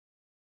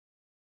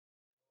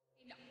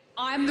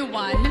I'm the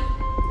one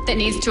that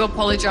needs to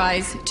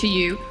apologize to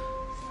you.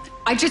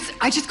 I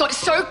just got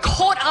so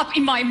caught up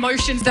in my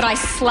emotions that I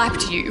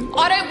slapped you.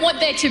 I don't want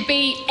there to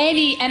be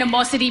any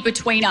animosity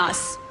between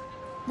us.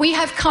 We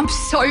have come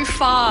so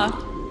far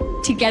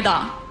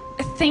together.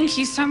 Thank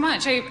you so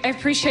much. I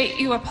appreciate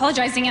you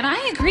apologizing, and I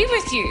agree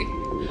with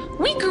you.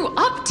 We grew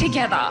up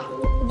together.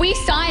 We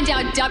signed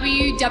our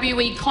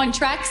WWE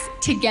contracts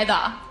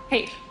together.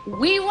 Hey,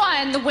 we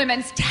won the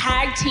women's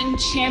tag team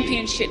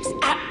championships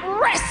at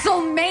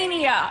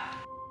WrestleMania.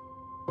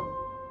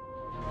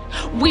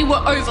 We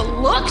were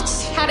overlooked,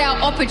 had our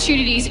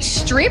opportunities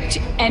stripped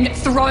and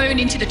thrown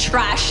into the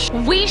trash.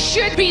 We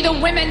should be the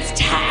women's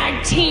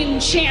tag team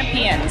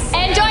champions.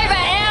 And over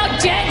our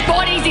dead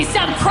bodies is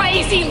some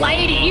crazy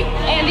lady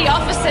and the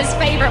officer's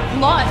favorite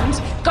blonde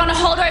gonna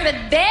hold over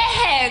their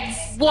heads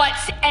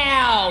what's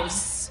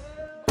ours.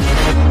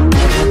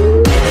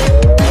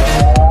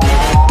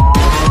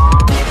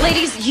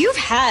 Ladies, you've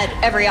had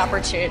every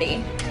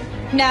opportunity.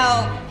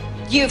 Now,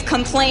 you've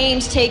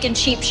complained, taken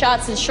cheap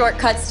shots and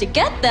shortcuts to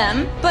get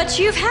them, but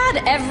you've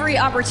had every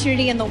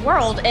opportunity in the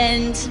world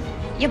and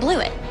you blew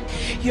it.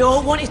 You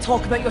all want to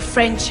talk about your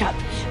friendship.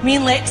 Me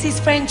and Lexi's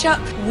friendship,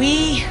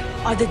 we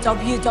are the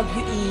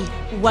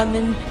WWE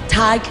Women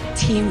Tag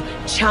Team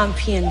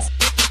Champions.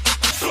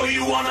 So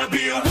you wanna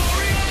be a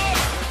warrior?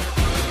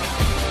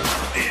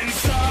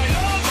 Inside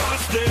of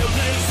us there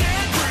lives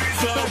and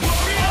breathes a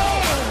warrior.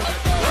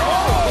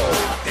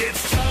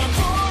 It's time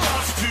for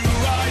us to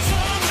rise,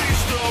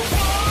 unleash the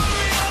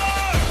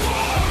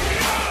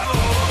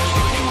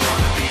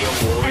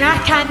warrior. And I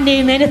can't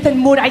name anything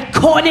more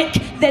iconic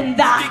than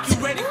that. You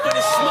ready for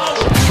the smoke?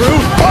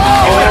 True.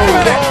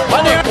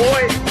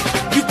 Boy.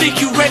 You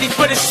think you ready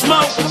for the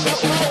smoke?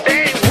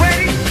 They ain't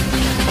ready.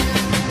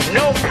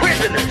 No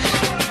prisoners.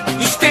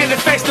 You standing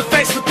face to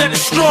face with the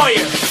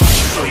destroyer.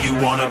 So you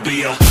wanna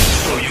be a,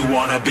 so you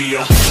wanna be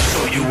a,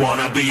 so you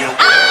wanna be a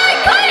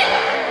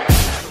IICONICS!